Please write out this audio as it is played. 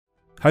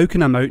How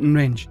can a mountain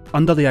range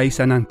under the ice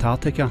in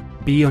Antarctica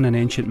be on an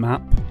ancient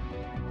map?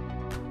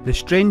 The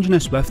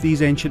strangeness with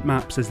these ancient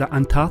maps is that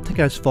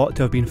Antarctica is thought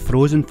to have been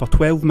frozen for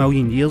 12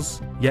 million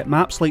years, yet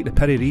maps like the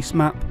Piri-Reis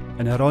map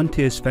and the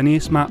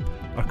Orontes-Phineas map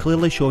are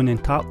clearly showing the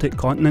Antarctic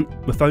continent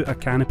without a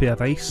canopy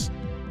of ice.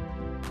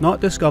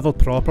 Not discovered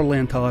properly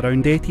until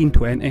around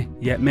 1820,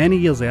 yet many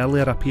years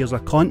earlier appears a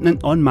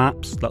continent on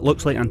maps that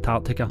looks like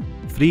Antarctica,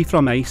 free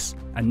from ice,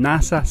 and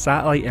NASA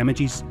satellite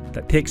images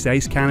that takes the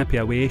ice canopy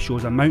away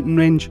shows a mountain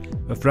range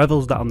with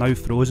rivers that are now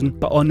frozen,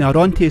 but on the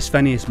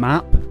Orontes-Phineas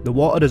map, the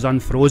water is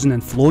unfrozen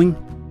and flowing.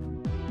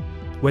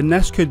 When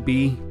this could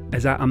be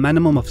is at a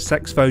minimum of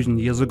 6,000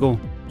 years ago,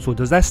 so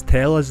does this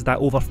tell us that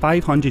over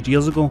 500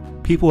 years ago,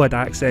 people had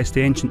access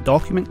to ancient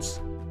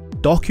documents?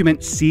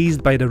 Documents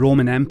seized by the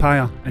Roman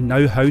Empire and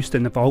now housed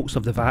in the vaults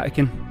of the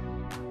Vatican.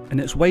 And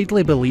it's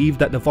widely believed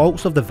that the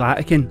vaults of the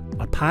Vatican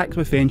are packed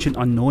with ancient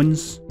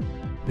unknowns.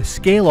 The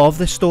scale of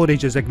the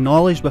storage is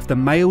acknowledged with the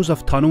miles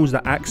of tunnels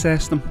that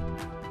access them,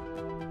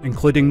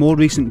 including more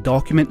recent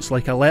documents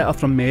like a letter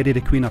from Mary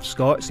the Queen of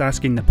Scots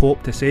asking the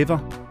Pope to save her,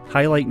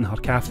 highlighting her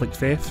Catholic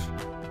faith.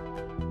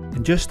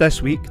 And just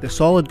this week, the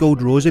solid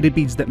gold rosary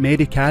beads that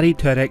Mary carried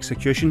to her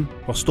execution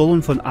were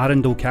stolen from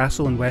Arundel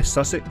Castle in West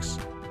Sussex.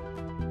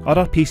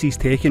 Other pieces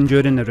taken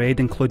during the raid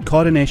include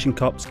coronation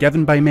cups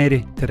given by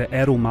Mary to the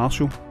Earl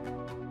Marshal.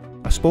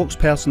 A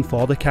spokesperson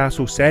for the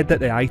castle said that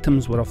the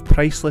items were of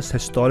priceless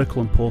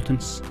historical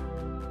importance,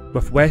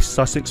 with West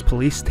Sussex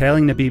police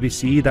telling the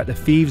BBC that the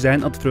thieves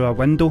entered through a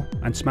window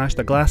and smashed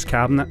a glass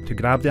cabinet to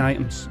grab the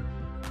items.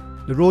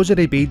 The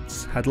rosary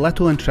beads had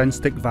little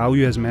intrinsic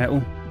value as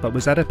metal, but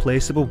was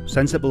irreplaceable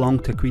since it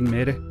belonged to Queen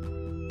Mary.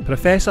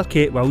 Professor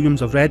Kate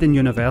Williams of Reading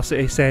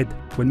University said,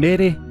 when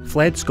Mary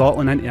fled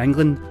Scotland into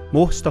England,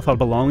 most of her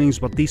belongings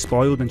were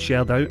despoiled and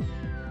shared out.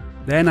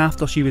 Then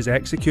after she was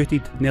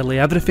executed, nearly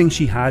everything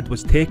she had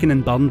was taken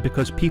and burned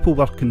because people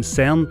were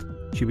concerned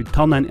she would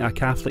turn into a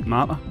Catholic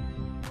martyr.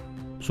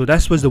 So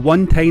this was the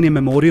one tiny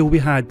memorial we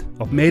had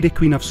of Mary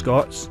Queen of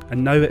Scots,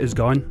 and now it is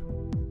gone.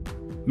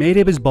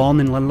 Mary was born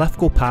in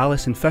Linlithgow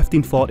Palace in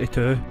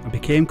 1542 and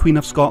became Queen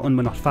of Scotland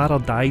when her father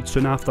died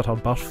soon after her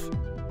birth.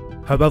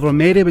 However,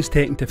 Mary was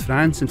taken to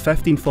France in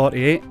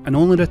 1548 and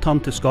only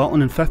returned to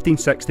Scotland in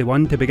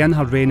 1561 to begin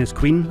her reign as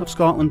Queen of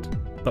Scotland,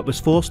 but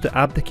was forced to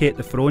abdicate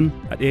the throne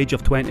at the age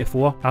of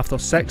 24 after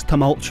 6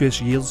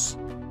 tumultuous years.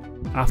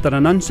 After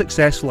an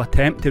unsuccessful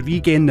attempt to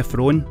regain the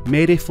throne,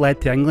 Mary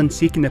fled to England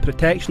seeking the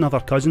protection of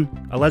her cousin,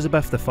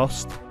 Elizabeth I.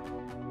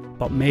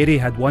 But Mary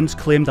had once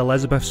claimed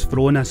Elizabeth's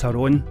throne as her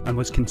own and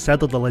was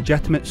considered a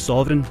legitimate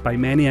sovereign by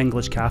many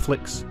English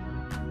Catholics.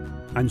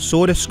 And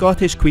so the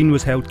Scottish Queen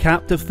was held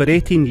captive for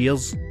 18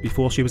 years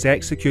before she was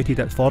executed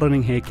at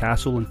Fotheringhay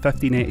Castle in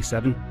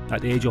 1587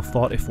 at the age of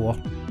 44.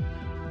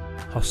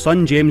 Her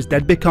son James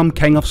did become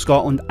King of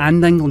Scotland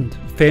and England,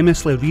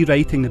 famously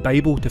rewriting the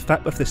Bible to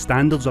fit with the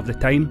standards of the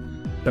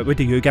time. But what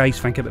do you guys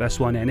think about this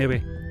one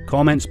anyway?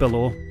 Comments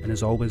below, and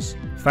as always,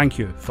 thank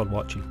you for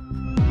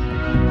watching.